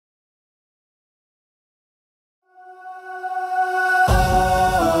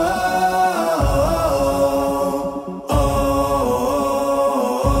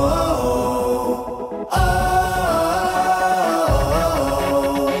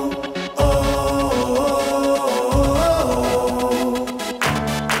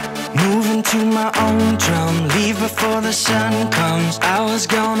the sun comes, I was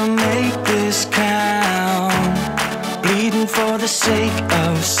gonna make this count. Bleeding for the sake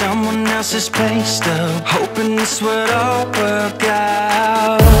of someone else's pay stub, hoping this would all work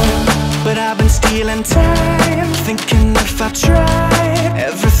out. But I've been stealing time, thinking if I tried,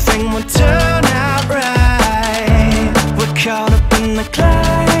 everything would turn out right. We're caught up in the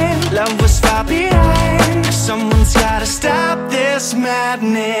climb, love was far behind. Someone's gotta stop this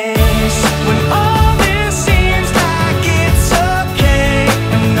madness. When all this seems like it's okay,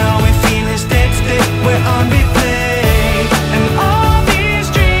 and all we feel is dead, we're on replay. And all these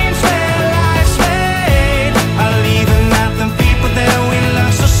dreams where life's made are leaving out the people that we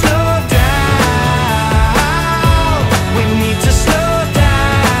love. So slow down, we need to slow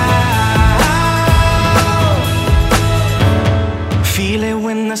down. Feel it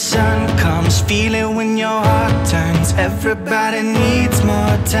when the sun comes, feel it when your heart turns. Everybody needs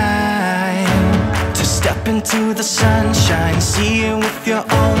more time to step into the sunshine, see it with your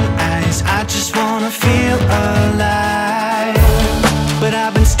own eyes. I just wanna feel alive. But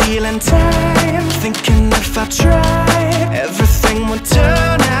I've been stealing time, thinking if I tried, everything would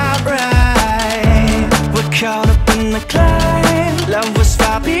turn out right. We're caught up in the climb, love was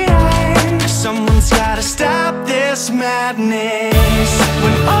far behind. Someone's gotta stop this madness.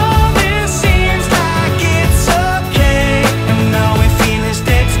 When all this seems like it's okay, and all we feel is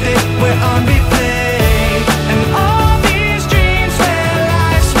dead, we're on replay. And all these dreams where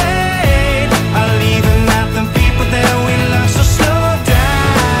life's made are leaving out the people that we love. So slow down,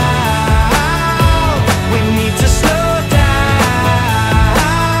 we need to slow down.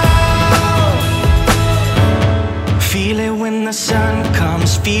 Feel it when the sun comes,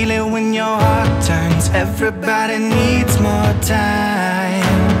 feel it when your heart turns. Everybody needs more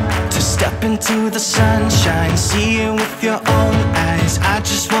time to step into the sunshine, see it with your own eyes. I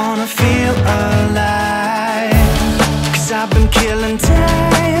just wanna feel alive. Cause I've been killing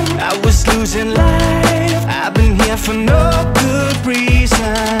time, I was losing life. I've been here for no good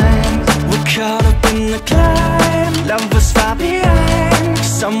reason. We're caught up in the climb, love was far behind.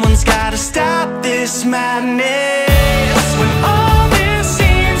 Someone's gotta stop this madness. When all this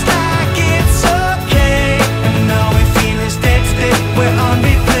seems like it's okay, and all we feel is dead, we're on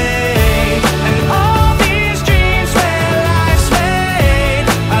replay. And all these dreams where life's made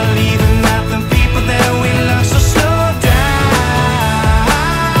are leaving out the people that we love. So slow down,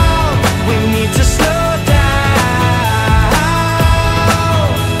 we need to slow down.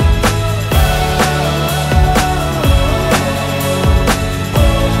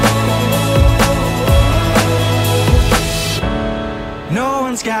 No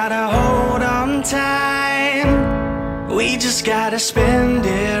one's got a hold on time, we just gotta spend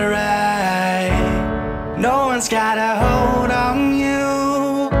it right. No one's got a hold on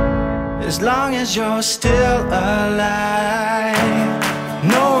you, as long as you're still alive.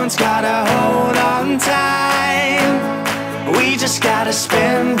 No one's got a hold on time, we just gotta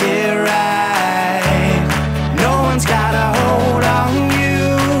spend